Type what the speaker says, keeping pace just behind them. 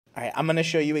All right, I'm going to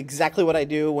show you exactly what I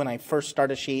do when I first start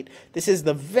a sheet. This is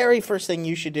the very first thing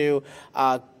you should do.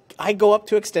 I go up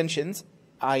to extensions.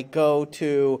 I go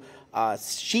to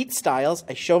sheet styles.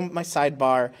 I show my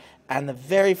sidebar. And the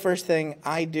very first thing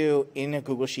I do in a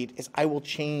Google Sheet is I will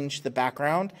change the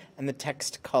background and the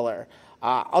text color.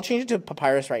 I'll change it to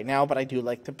Papyrus right now, but I do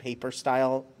like the paper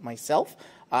style myself.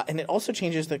 And it also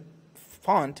changes the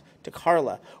font to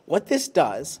Carla. What this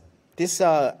does, this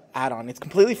add-on, it's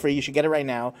completely free. You should get it right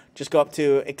now. Just go up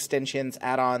to extensions,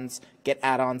 add-ons, get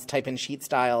add-ons, type in sheet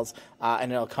styles,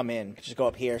 and it'll come in. Just go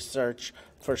up here, search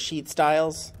for sheet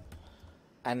styles,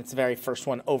 and it's the very first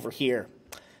one over here.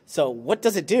 So what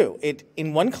does it do?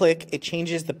 In one click, it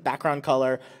changes the background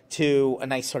color to a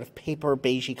nice sort of paper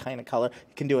beigey kind of color.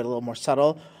 You can do it a little more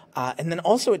subtle. And then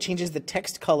also it changes the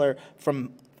text color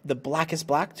from the blackest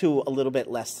black to a little bit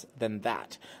less than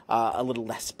that. A little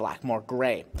less black, more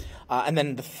gray. And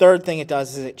then the third thing it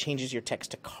does is it changes your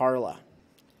text to Carla.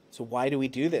 So why do we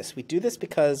do this? We do this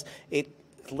because it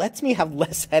lets me have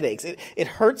less headaches. It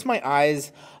hurts my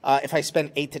eyes if I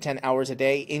spend 8 to 10 hours a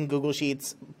day in Google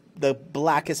Sheets. The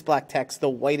blackest black text, the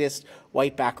whitest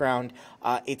white background.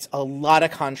 It's a lot of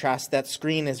contrast. That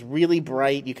screen is really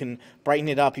bright. You can brighten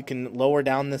it up. You can lower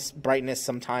down this brightness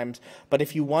sometimes. But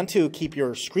if you want to keep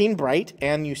your screen bright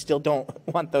and you still don't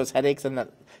want those headaches and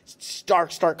that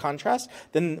stark contrast,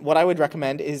 then what I would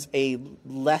recommend is a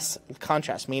less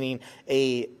contrast, meaning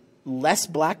a less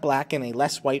black and a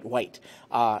less white.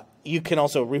 You can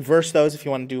also reverse those if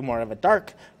you want to do more of a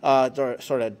dark,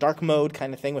 sort of dark mode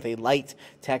kind of thing with a light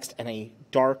text and a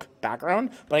dark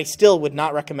background. But I still would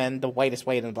not recommend the whitest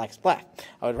white and the blackest black.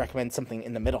 I would recommend something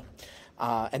in the middle.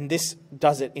 And this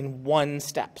does it in one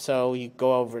step. So you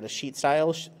go over to sheet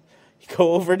styles. You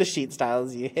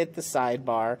hit the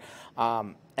sidebar.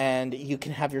 And you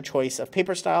can have your choice of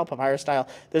paper style, papyrus style.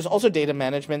 There's also data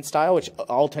management style, which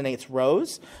alternates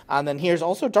rows. And then here's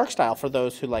also dark style for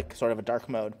those who like sort of a dark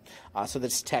mode. So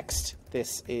this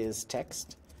is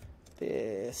text,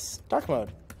 this dark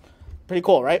mode. Pretty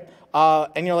cool, right?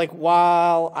 And you're like,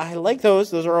 well, I like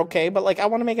those are okay, but like I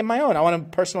want to make it my own. I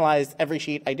want to personalize every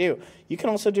sheet I do. You can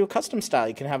also do a custom style.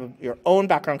 You can have your own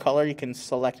background color. You can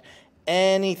select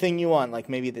anything you want, like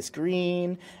maybe this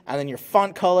green, and then your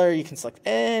font color, you can select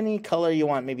any color you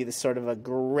want, maybe this sort of a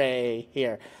gray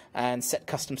here, and set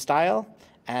custom style,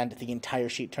 and the entire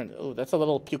sheet turns, oh, that's a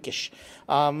little pukish.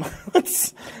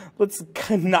 Let's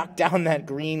knock down that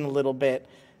green a little bit,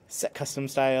 set custom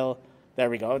style, there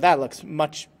we go, that looks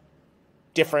much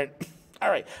different. All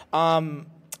right,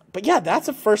 but yeah, that's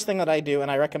the first thing that I do,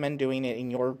 and I recommend doing it in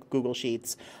your Google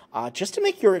Sheets just to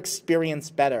make your experience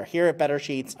better. Here at Better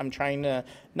Sheets, I'm trying to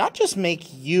not just make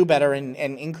you better and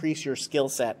increase your skill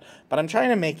set, but I'm trying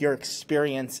to make your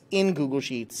experience in Google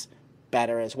Sheets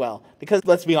better as well. Because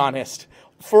let's be honest,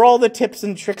 for all the tips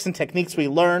and tricks and techniques we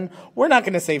learn, we're not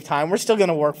going to save time. We're still going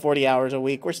to work 40 hours a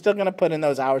week. We're still going to put in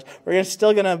those hours. We're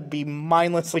still going to be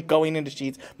mindlessly going into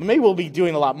Sheets. But maybe we'll be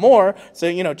doing a lot more.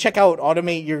 So, check out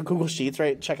Automate Your Google Sheets,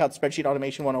 right? Check out Spreadsheet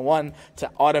Automation 101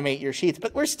 to automate your Sheets.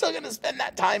 But we're still going to spend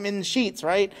that time in Sheets,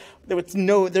 right? There's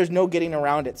no getting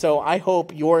around it. So I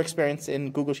hope your experience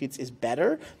in Google Sheets is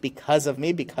better because of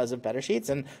me, because of Better Sheets.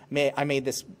 And I made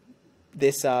this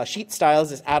sheet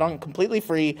styles, this add-on, completely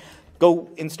free.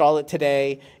 Go install it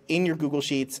today in your Google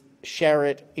Sheets, share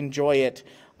it, enjoy it,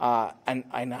 and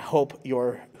I hope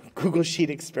your Google Sheet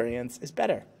experience is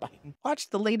better. Bye. Watch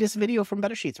the latest video from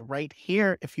Better Sheets right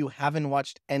here. If you haven't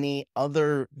watched any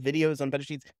other videos on Better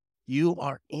Sheets, you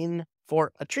are in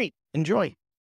for a treat. Enjoy.